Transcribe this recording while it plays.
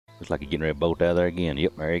Looks like he's getting ready to bolt out of there again.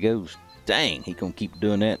 Yep, there he goes. Dang, he gonna keep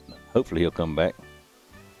doing that. Hopefully he'll come back.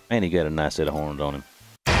 And he got a nice set of horns on him.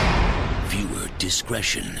 Viewer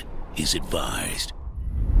discretion is advised.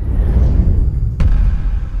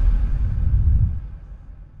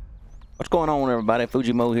 What's going on, everybody?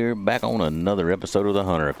 Fujimo here, back on another episode of The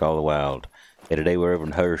Hunter Call the Wild. And today we're over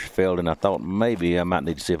in Hirschfeld, and I thought maybe I might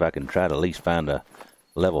need to see if I can try to at least find a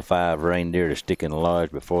level 5 reindeer to stick in the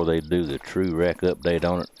lodge before they do the true rack update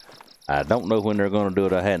on it. I don't know when they're going to do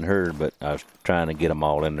it. I hadn't heard, but I was trying to get them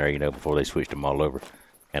all in there, you know, before they switched them all over.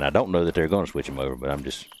 And I don't know that they're going to switch them over, but I'm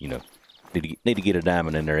just, you know, need to get a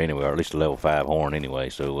diamond in there anyway, or at least a level 5 horn anyway.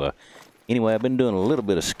 So, anyway, I've been doing a little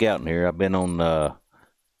bit of scouting here. I've been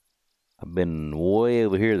way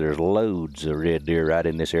over here. There's loads of red deer right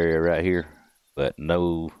in this area right here, but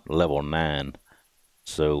no level 9.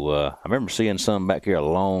 So, I remember seeing some back here a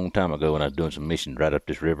long time ago when I was doing some missions right up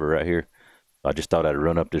this river right here. I just thought I'd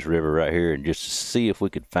run up this river right here and just see if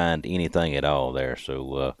we could find anything at all there.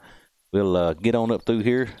 So, we'll get on up through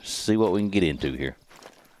here, see what we can get into here.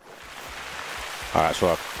 Alright, so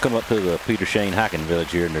I've come up to the Peter Shane hiking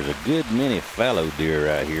village here, and there's a good many fallow deer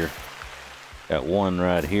right here. Got one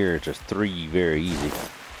right here, it's just 3 very easy.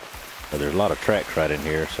 But there's a lot of tracks right in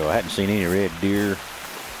here, so I hadn't seen any red deer.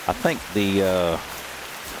 I think I'm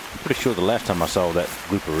pretty sure the last time I saw that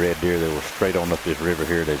group of red deer, they were straight on up this river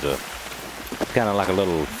here. There's a kind of like a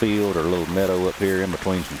little field or a little meadow up here in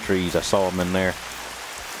between some trees. I saw them in there.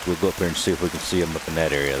 We'll go up there and see if we can see them up in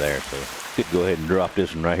that area there. So could go ahead and drop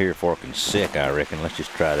this one right here before I can sec, I reckon. Let's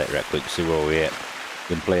just try that right quick and see where we're at.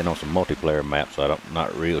 Been playing on some multiplayer maps, so I'm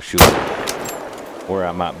not real sure where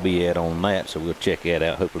I might be at on that. So we'll check that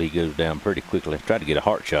out. Hopefully he goes down pretty quickly. Tried to get a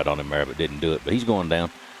heart shot on him there, but didn't do it. But he's going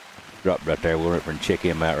down. Dropped right there. We'll run up and check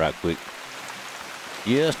him out right quick,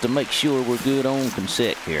 just to make sure we're good on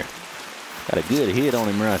consec here. Got a good hit on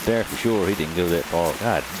him right there for sure. He didn't go that far.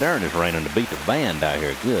 God darn, it's raining to beat the band out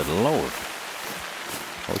here. Good Lord.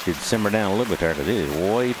 I wish it'd simmer down a little bit there, because it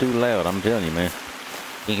is way too loud. I'm telling you, man.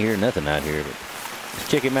 Can't hear nothing out here. But let's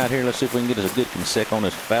check him out here. Let's see if we can get us a good consec on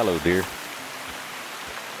this fallow deer.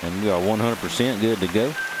 And we are 100% good to go.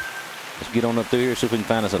 Let's get on up through here, see if we can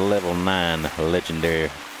find us a level 9 legendary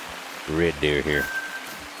red deer here.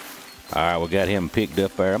 Alright, we got him picked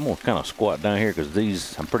up there. I'm going to kind of squat down here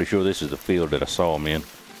because I'm pretty sure this is the field that I saw him in.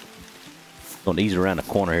 Going to ease around the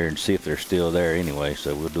corner here and see if they're still there anyway.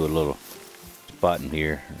 So we'll do a little spotting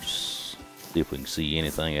here. See if we can see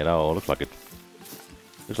anything at all. Looks like it's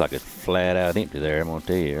flat out empty there. I'm going to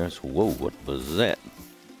tell you. Whoa, what was that?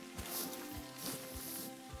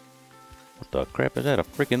 What the crap is that? A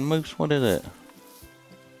freaking moose? What is that?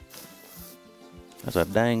 That's a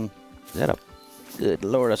dang... Is that a... Good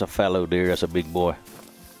Lord, that's a fallow deer. That's a big boy.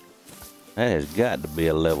 That has got to be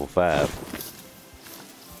a level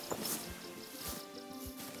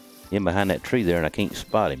 5. In behind that tree there, and I can't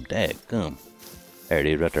spot him. Dadgum. There it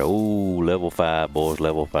is right there. Oh, level 5, boys.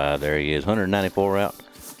 Level 5. There he is. 194 out.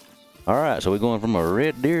 Alright, so we're going from a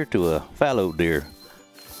red deer to a fallow deer.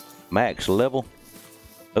 Max level.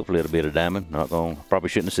 Hopefully it'll be a diamond. Not going. Probably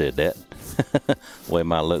shouldn't have said that. The way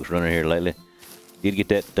my luck's running here lately. Did get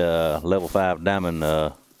that level 5 diamond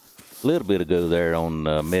a little bit ago there on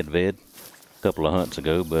Medved, a couple of hunts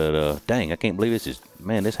ago, but dang, I can't believe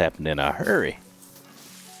this happened in a hurry.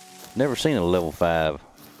 Never seen a level 5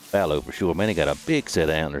 fallow for sure. Man, he got a big set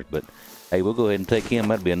of antlers, but hey, we'll go ahead and take him.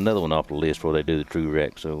 That'll be another one off the list before they do the true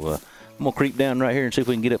wreck. So I'm going to creep down right here and see if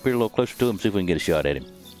we can get up here a little closer to him, see if we can get a shot at him.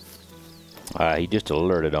 He just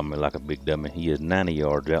alerted on me like a big dummy. He is 90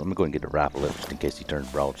 yards out. Let me go ahead and get the rifle up just in case he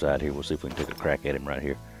turns broadside here. We'll see if we can take a crack at him right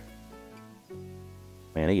here.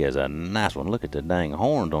 Man, he has a nice one. Look at the dang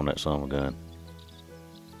horns on that son of a gun.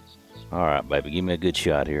 Alright, baby. Give me a good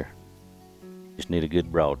shot here. Just need a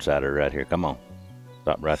good broadsider right here. Come on.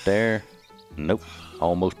 Stop right there. Nope.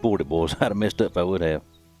 Almost pulled it, boys. I'd have messed up if I would have.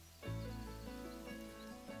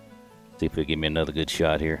 See if he'll give me another good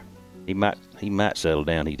shot here. He might settle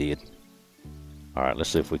down. He did. Alright, let's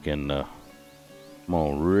see if we can, come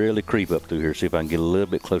on, really creep up through here, see if I can get a little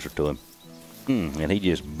bit closer to him. And he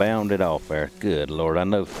just bounded off there. Good Lord, I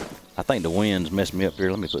think the wind's messed me up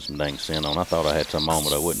here. Let me put some dang scent on. I thought I had some on,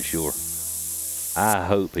 but I wasn't sure. I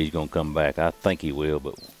hope he's going to come back. I think he will,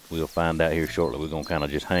 but we'll find out here shortly. We're going to kind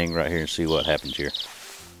of just hang right here and see what happens here.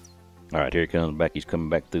 Alright, here he comes back. He's coming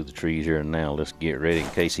back through the trees here and now. Let's get ready in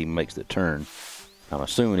case he makes the turn. I'm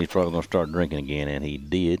assuming he's probably going to start drinking again, and he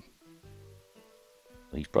did.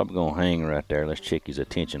 He's probably going to hang right there. Let's check his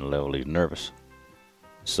attention level. He's nervous.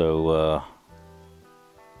 So, I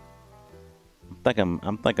think I'm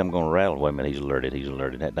going to rattle. Wait a minute, he's alerted. He's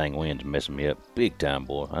alerted. That dang wind's messing me up big time,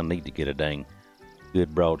 boy. I need to get a dang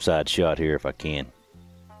Good broadside shot here if I can.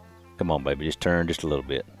 Come on, baby, just turn just a little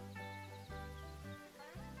bit.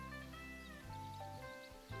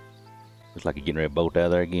 Looks like he's getting ready to bolt out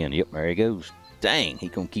of there again. Yep, there he goes. Dang, he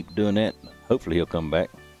gonna keep doing that. Hopefully he'll come back.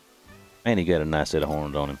 Man, he got a nice set of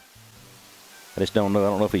horns on him. I just don't know. I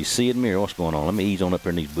don't know if he's seeing me or what's going on. Let me ease on up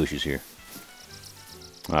here in these bushes here.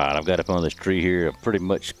 Alright, I've got up on this tree here, pretty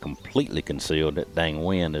much completely concealed. That dang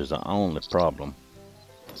wind is the only problem.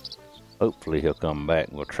 Hopefully he'll come back.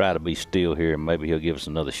 We'll try to be still here and maybe he'll give us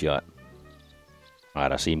another shot.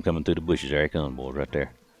 Alright, I see him coming through the bushes. There he comes, boys, right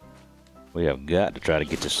there. We have got to try to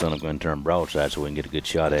get this son of a gun turned broadside so we can get a good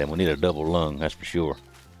shot at him. We need a double lung, that's for sure.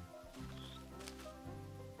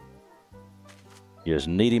 Just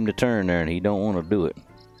need him to turn there, and he don't want to do it.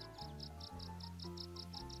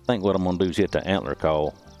 I think what I'm going to do is hit the antler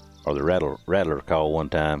call, or the rattler call one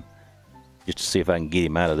time, just to see if I can get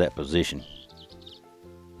him out of that position.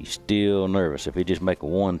 He's still nervous. If he just make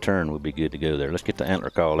one turn, we'll be good to go there. Let's get the antler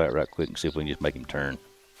call out right quick and see if we can just make him turn.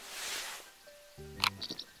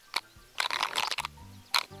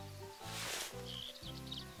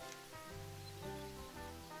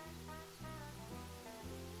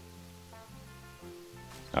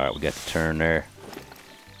 Alright, we got the turn there.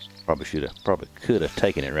 Probably could have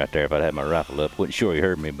taken it right there if I'd had my rifle up. Wasn't sure he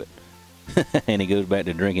heard me, but and he goes back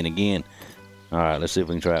to drinking again. Alright, let's see if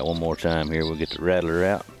we can try it one more time here. We'll get the rattler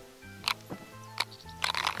out.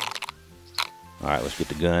 Alright, let's get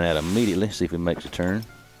the gun out immediately, see if he makes a turn.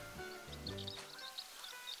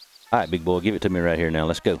 Alright, big boy, give it to me right here now.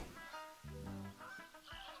 Let's go.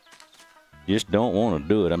 Just don't want to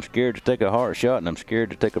do it. I'm scared to take a heart shot and I'm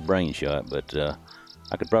scared to take a brain shot, but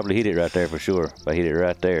I could probably hit it right there for sure if I hit it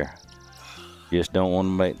right there. Just don't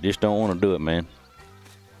want to do it, man.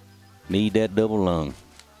 Need that double lung.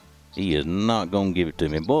 He is not gonna give it to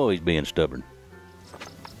me. Boy, he's being stubborn.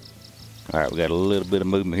 All right, we got a little bit of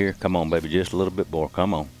movement here. Come on, baby, just a little bit more.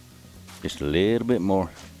 Come on, just a little bit more.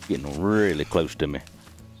 Getting really close to me.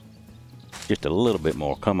 Just a little bit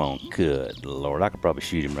more. Come on. Good Lord, I could probably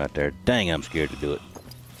shoot him right there. Dang, I'm scared to do it.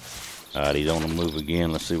 All right, he's on the move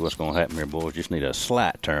again. Let's see what's going to happen here, boys. Just need a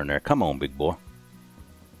slight turn there. Come on, big boy.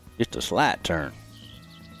 Just a slight turn.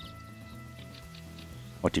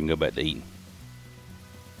 Watch him go back to eating.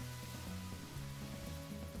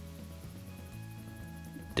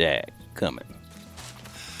 Dag, coming.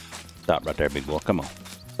 Stop right there, big boy. Come on.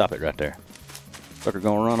 Stop it right there. Sucker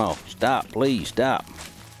gonna run off. Stop, please, stop.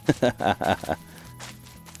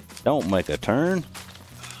 Don't make a turn.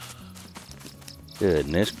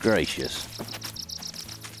 Goodness gracious.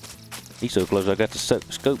 He's so close I got the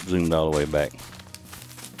scope zoomed all the way back.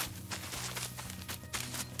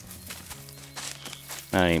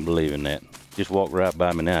 I ain't believing that. Just walked right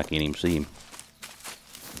by me now. I can't even see him.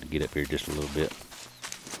 Get up here just a little bit.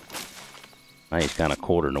 Now he's kind of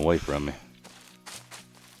quartering away from me.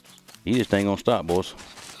 He just ain't gonna stop, boys.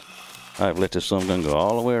 I've let this son gun go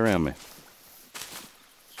all the way around me.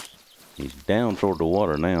 He's down toward the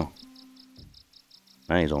water now.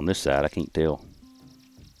 Now he's on this side. I can't tell.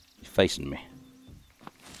 He's facing me.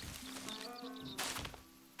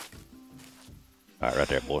 All right, right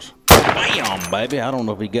there, boys. Bam, baby. I don't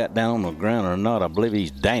know if he got down on the ground or not. I believe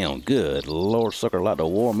he's down. Good Lord, sucker like to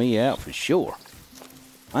wore me out for sure.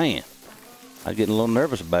 Man, I was getting a little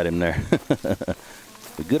nervous about him there.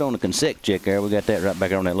 We're good on the consec check there. We got that right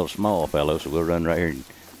back on that little small fellow, so we'll run right here and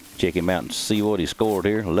check him out and see what he scored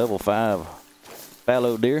here. Level 5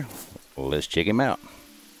 fallow deer. Well, let's check him out.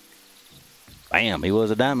 Bam, he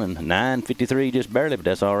was a diamond. 953 just barely, but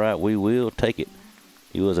that's all right. We will take it.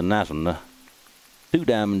 He was a nice one. 2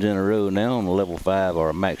 diamonds in a row now on a level 5 or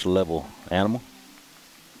a max level animal.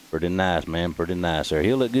 Pretty nice, man. Pretty nice there.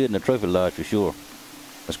 He'll look good in the trophy lodge for sure.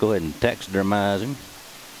 Let's go ahead and taxidermize him.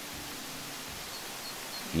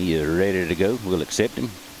 He is ready to go. We'll accept him.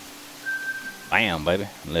 Bam, baby.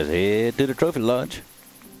 Let's head to the trophy lodge.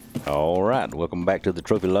 All right, welcome back to the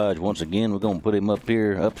trophy lodge once again. We're going to put him up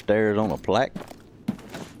here upstairs on a plaque.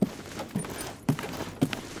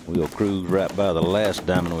 We'll cruise right by the last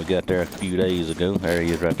diamond we got there a few days ago. There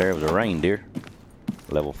he is right there. It was a reindeer.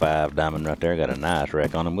 Level 5 diamond right there. Got a nice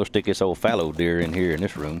rack on him. We'll stick this old fallow deer in here in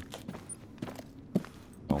this room.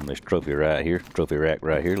 On this trophy right here. Trophy rack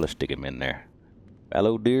right here. Let's stick him in there.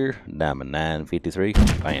 Fallow deer, diamond 953.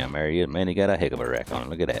 Bam, there he is. Man, he got a heck of a rack on him.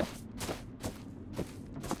 Look at that.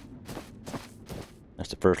 That's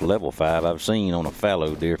the first level 5 I've seen on a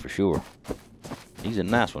fallow deer for sure. He's a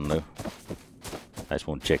nice one though. I just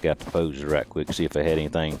want to check out the poses right quick, see if they had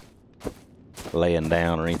anything laying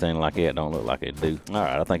down or anything like that. Don't look like they do.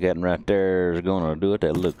 Alright, I think that one right there is going to do it.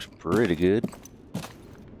 That looks pretty good.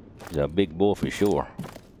 He's a big boy for sure.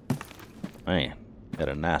 Man, Got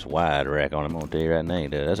a nice wide rack on him. I'm gonna tell you right now.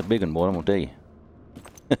 That's a big one, boy. I'm gonna tell you.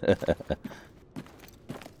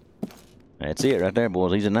 That's it right there,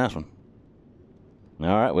 boys. He's a nice one. All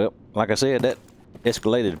right, well, like I said, that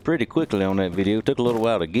escalated pretty quickly on that video. Took a little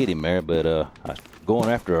while to get him there, but I was going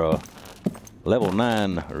after a level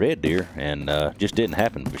 9 red deer, and just didn't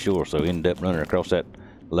happen for sure. So ended up running across that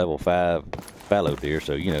level 5 fallow deer.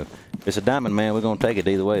 So, you know, if it's a diamond, man, we're going to take it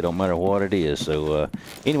either way. Don't matter what it is. So,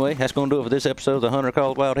 anyway, that's going to do it for this episode of The Hunter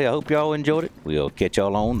Calls Wild. Hey, I hope y'all enjoyed it. We'll catch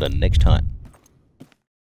y'all on the next hunt.